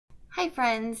Hi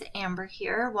friends, Amber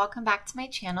here. Welcome back to my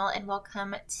channel and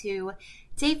welcome to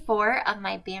day 4 of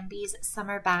my Bambi's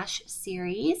Summer Bash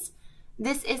series.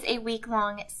 This is a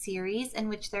week-long series in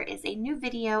which there is a new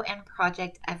video and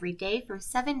project every day for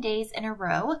 7 days in a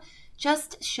row,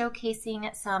 just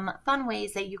showcasing some fun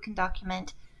ways that you can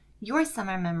document your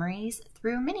summer memories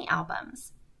through mini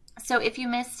albums. So if you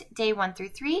missed day 1 through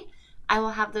 3, I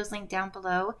will have those linked down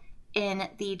below in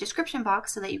the description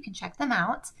box so that you can check them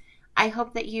out. I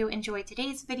hope that you enjoyed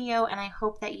today's video, and I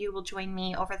hope that you will join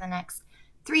me over the next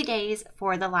 3 days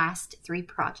for the last 3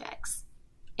 projects.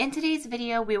 In today's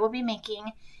video, we will be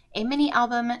making a mini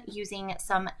album using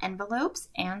some envelopes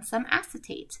and some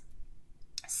acetate.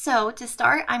 So to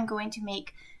start, I'm going to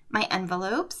make my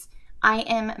envelopes. I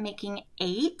am making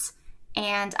 8,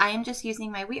 and I am just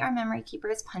using my We Are Memory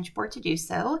Keepers punch board to do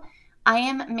so. I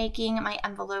am making my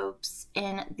envelopes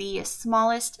in the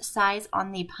smallest size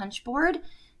on the punch board.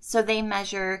 So they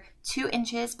measure 2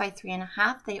 inches by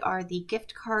 3.5. They are the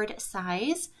gift card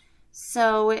size.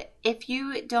 So if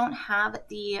you don't have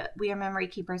the We Are Memory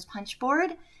Keepers punch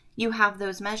board, you have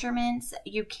those measurements.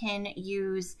 You can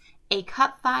use a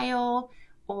cut file,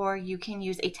 or you can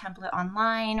use a template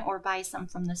online or buy some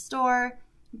from the store.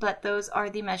 But those are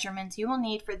the measurements you will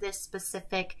need for this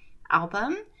specific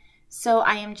album. So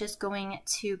I am just going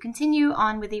to continue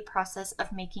on with the process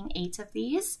of making 8 of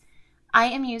these. I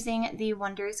am using the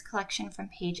Wonders collection from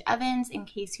Paige Evans in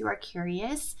case you are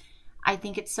curious. I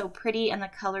think it's so pretty and the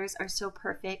colors are so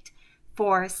perfect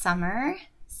for summer.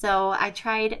 So I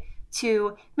tried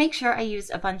to make sure I used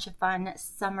a bunch of fun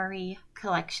summery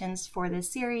collections for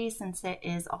this series since it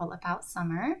is all about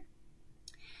summer.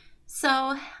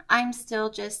 So I'm still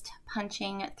just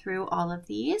punching through all of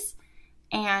these,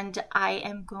 and I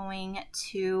am going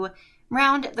to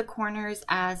round the corners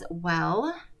as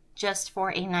well, just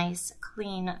for a nice,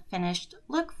 clean, finished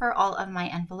look for all of my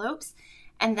envelopes.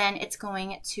 And then it's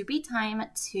going to be time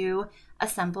to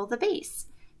assemble the base.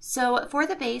 So for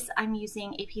the base, I'm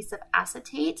using a piece of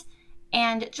acetate,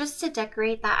 and just to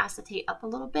decorate that acetate up a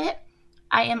little bit,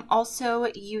 I am also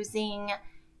using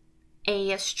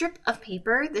a strip of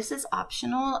paper. This is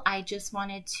optional. I just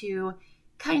wanted to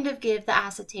kind of give the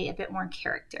acetate a bit more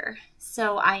character.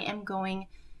 So I am going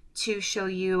to show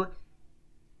you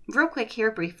real quick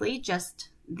here briefly just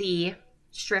the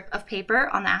strip of paper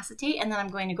on the acetate, and then I'm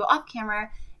going to go off camera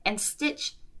and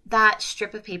stitch that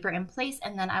strip of paper in place,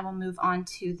 and then I will move on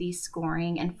to the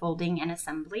scoring and folding and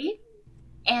assembly.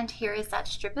 And here is that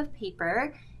strip of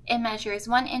paper. It measures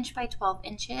 1 inch by 12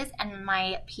 inches, and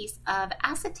my piece of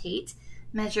acetate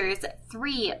measures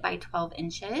 3 by 12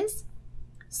 inches.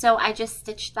 So I just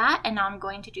stitched that, and now I'm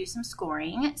going to do some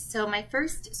scoring. So my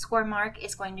first score mark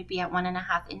is going to be at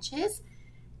 1.5 inches.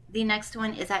 The next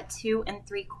one is at 2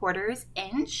 3/4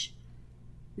 inch.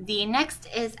 The next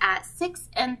is at 6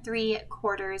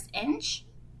 3/4 inch.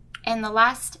 And the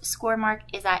last score mark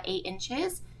is at 8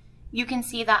 inches. You can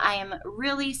see that I am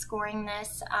really scoring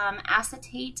this.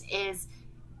 Acetate is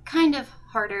kind of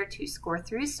harder to score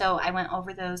through, so I went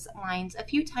over those lines a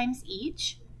few times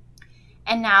each.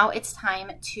 And now it's time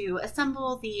to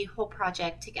assemble the whole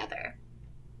project together.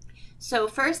 So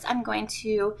first I'm going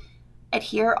to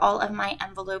adhere all of my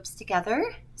envelopes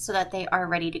together so that they are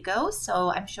ready to go.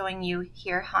 So I'm showing you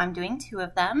here how I'm doing 2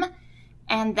 of them.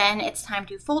 And then it's time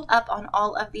to fold up on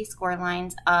all of the score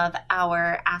lines of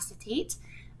our acetate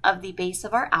of the base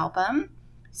of our album.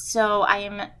 So I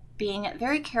am being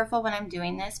very careful when I'm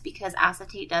doing this because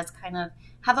acetate does kind of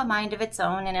have a mind of its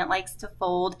own, and it likes to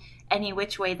fold any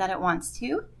which way that it wants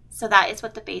to. So that is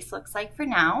what the base looks like for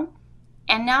now.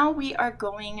 And now we are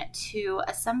going to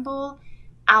assemble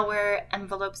our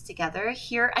envelopes together.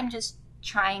 Here I'm just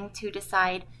trying to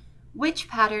decide which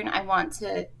pattern I want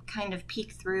to kind of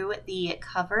peek through the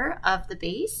cover of the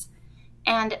base.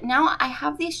 And now I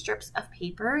have these strips of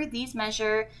paper. These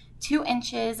measure 2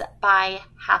 inches by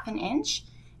 1/2 inch,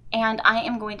 and I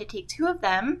am going to take 2 of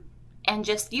them and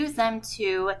just use them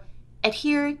to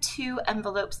adhere 2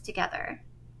 envelopes together.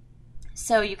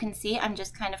 So you can see I'm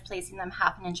just kind of placing them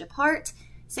 1/2 inch apart,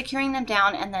 securing them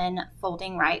down, and then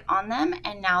folding right on them.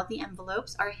 And now the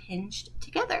envelopes are hinged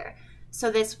together. So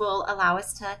this will allow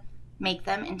us to make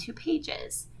them into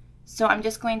pages. So I'm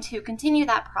just going to continue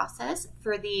that process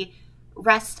for the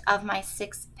rest of my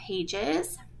 6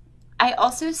 pages. I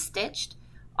also stitched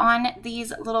on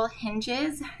these little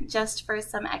hinges just for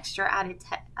some extra added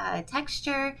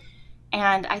texture,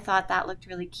 and I thought that looked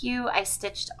really cute. I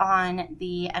stitched on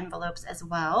the envelopes as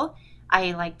well.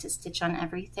 I like to stitch on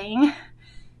everything.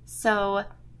 So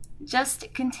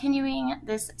just continuing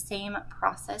this same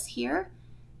process here.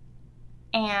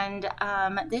 And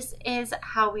this is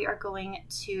how we are going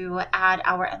to add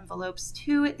our envelopes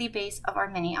to the base of our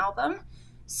mini album.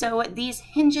 So these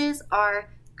hinges are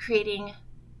creating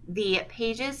the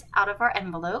pages out of our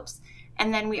envelopes,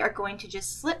 and then we are going to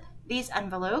just slip these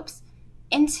envelopes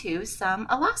into some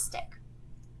elastic.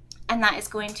 And that is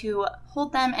going to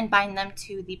hold them and bind them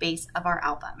to the base of our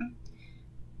album.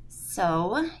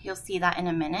 So you'll see that in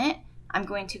a minute. I'm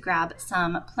going to grab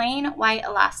some plain white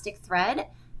elastic thread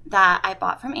that I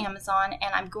bought from Amazon,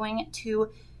 and I'm going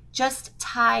to just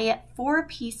tie 4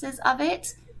 pieces of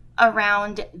it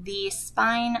around the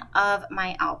spine of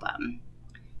my album.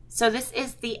 So this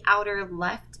is the outer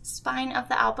left spine of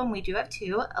the album. We do have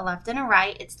 2, a left and a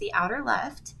right. It's the outer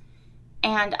left.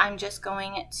 And I'm just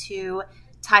going to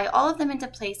tie all of them into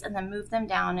place and then move them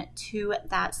down to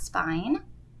that spine,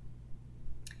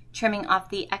 trimming off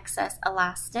the excess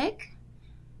elastic.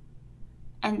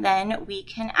 And then we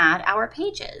can add our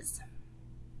pages.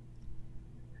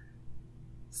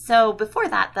 So before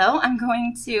that though, I'm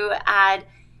going to add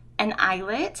an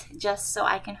eyelet just so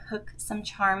I can hook some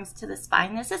charms to the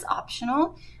spine. This is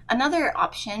optional. Another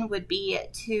option would be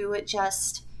to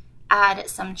just add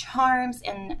some charms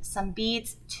and some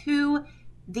beads to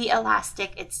the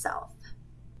elastic itself.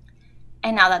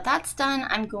 And now that that's done,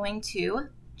 I'm going to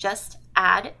just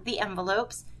add the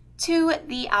envelopes to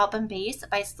the album base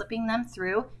by slipping them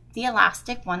through the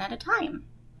elastic one at a time.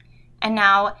 And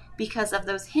now, because of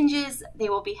those hinges, they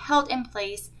will be held in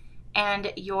place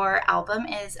and your album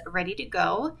is ready to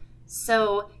go.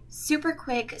 So super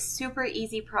quick, super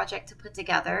easy project to put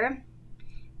together.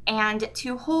 And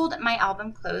to hold my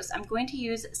album close, I'm going to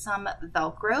use some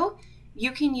Velcro.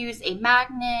 You can use a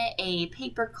magnet, a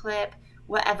paper clip,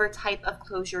 whatever type of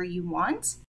closure you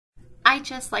want. I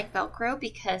just like Velcro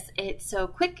because it's so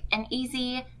quick and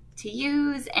easy to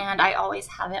use, and I always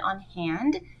have it on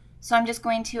hand. So I'm just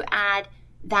going to add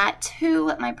that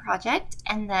to my project,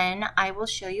 and then I will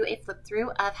show you a flip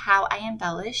through of how I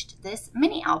embellished this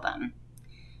mini album.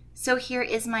 So here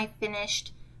is my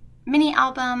finished mini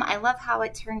album. I love how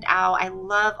it turned out. I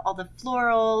love all the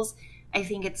florals. I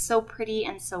think it's so pretty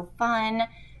and so fun.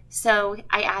 So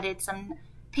I added some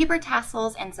paper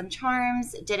tassels and some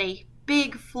charms, did a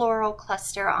big floral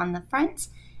cluster on the front,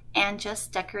 and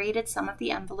just decorated some of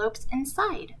the envelopes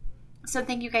inside. So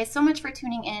thank you guys so much for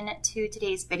tuning in to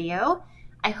today's video.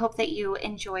 I hope that you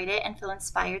enjoyed it and feel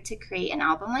inspired to create an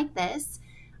album like this.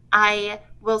 I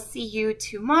will see you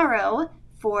tomorrow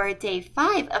for day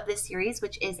 5 of this series,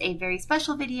 which is a very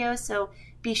special video, so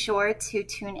be sure to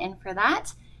tune in for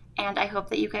that. And I hope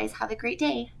that you guys have a great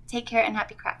day. Take care and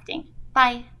happy crafting.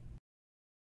 Bye.